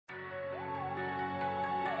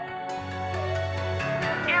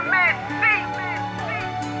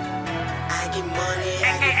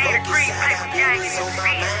Green Paper Gang in this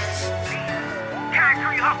bitch.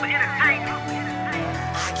 Concrete Hustle Entertainment.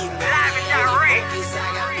 Live and direct.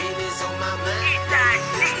 Eastside shit.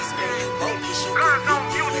 Girls on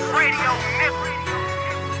Music Radio, nigga.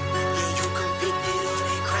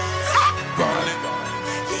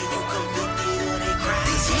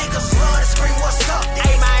 These niggas love to scream, what's up?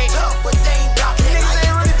 Hey, man. Tough, but they ain't about that. Niggas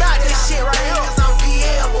ain't really about this shit right here. Cause I'm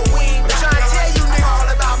PL, but we ain't about that. I'm trying to tell you niggas all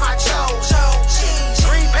about my chose.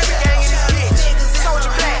 Green Paper Gang in this bitch.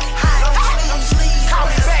 Soulja Black. Call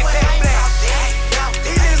me Black.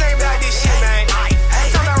 These niggas ain't about this shit, man.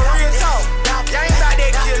 I'm talking about real talk. Y'all ain't about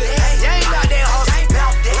that killing. Y'all ain't about that hustle.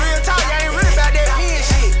 Real talk, y'all ain't really about that pen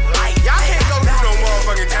shit. Y'all can't go through no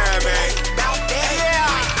motherfucking time, man.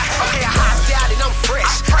 Yeah. Okay, I hopped out and I'm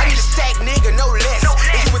fresh. I need a stack, nigga, no less.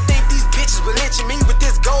 And you would think these bitches were lynching me with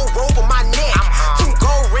this gold rope on my neck. 2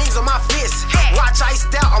 gold rings on my fist. Watch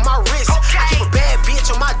iced out on my wrist. I keep a bad bitch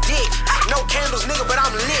on my dick. No candles, nigga, but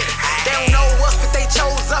I'm lit. They don't know us, but they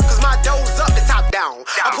chose up. Cause my door's up, the top down.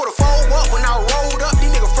 I put a fold up when I rolled up.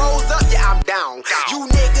 These niggas froze up, yeah, I'm down. You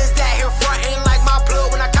niggas that here frontin' like my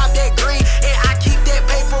plug when I cop that green. And I keep that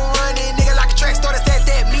paper running, nigga, like a track star that's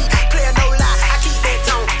that me. Player no lie, I keep that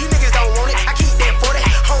tone. You niggas don't want it, I keep that 40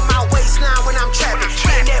 on my waistline when I'm trapping.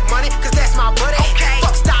 Getting that money, cause that's my buddy.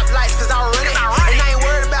 Fuck stoplights, cause I run it. And I ain't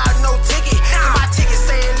worried about no ticket. Cause my ticket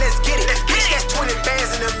saying let's get it. Bitch, that's 20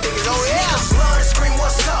 bands in them niggas, oh yeah. Niggas love to scream,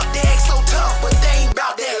 what's up? They act so tough, but they ain't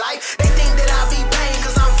about that life. They think that I be bang,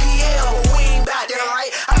 cause I'm VL, but we ain't about that,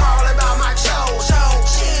 right? I'm all about my chose.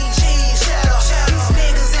 Cheese, shut up. These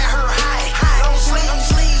niggas that her high. Don't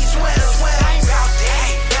sleep, sweater. I ain't about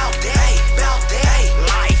that,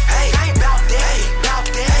 life. Hey, I ain't about that,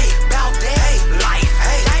 life. Hey, I ain't about that, life.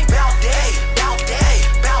 Hey, I ain't about that,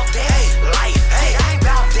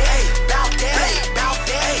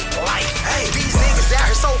 life. Hey, these niggas out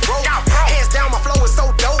here so broke. Hands down, my flow is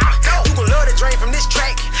so dope. You gon' love the drain from this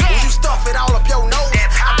track when you stuff it all up your nose.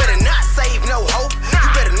 I better not save no hope. You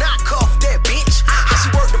better not cuff that bitch. How she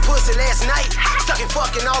worked the pussy last night, sucking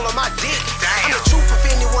fucking all of my dick. I'm the truth if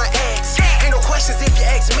anyone asks. Ain't no questions if you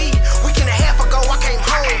ask me. Week and a half ago I came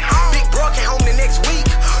home. Big bro came home the next week.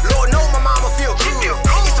 Lord know my mama feel good.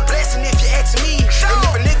 It's a blessing if you ask me. And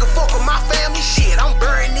if a nigga fuck with my family, shit, I'm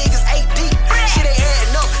burying niggas 8 deep. Shit ain't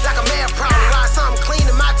adding up like a mad problem. Ride something clean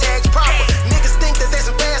and my tags proper. Niggas think that they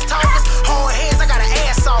some fast talkers. Hard hands, I got an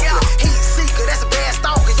ass off. Heat seeker, that's a bad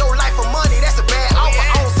stalker. Your life for money, that's a bad offer.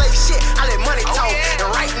 I don't say shit, I let money talk. And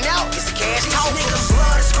right now, it's a cash talk. These niggas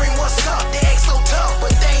love to scream, what's up? They act so tough,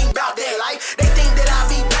 but they ain't about that life. They think that I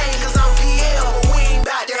be bang, cause I'm VL, but we ain't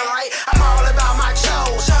about that, right? I'm all about my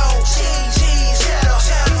chose. Cheese, shut up.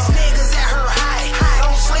 These niggas that her high.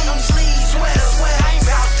 Don't sleep, sweater. I ain't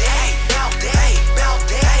about that,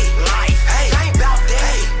 life. Hey, I ain't about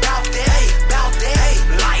that, life. Hey, I ain't about that,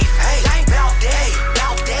 life. Hey, I ain't about that,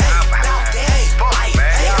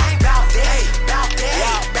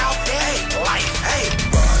 life. Hey.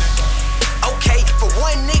 Okay, for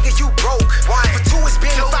 1 nigga you broke. For 2 it's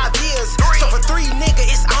been 5 years. So for 3 nigga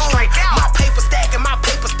it's on. My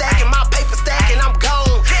paper stacking, I'm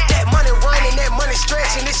gone. That money running, that money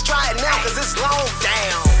stretching. It's trying now cause it's long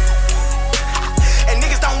down. And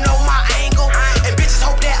niggas don't know my angle. And bitches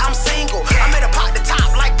hope that I'm single. I'm at a pot the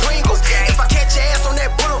top like Pringles. If I catch your ass on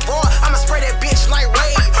that boulevard, I'ma spray that bitch like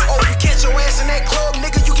Ray. Or if you catch your ass in that club,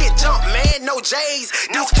 nigga, you get jumped, man. No J's.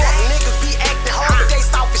 These fuck niggas be acting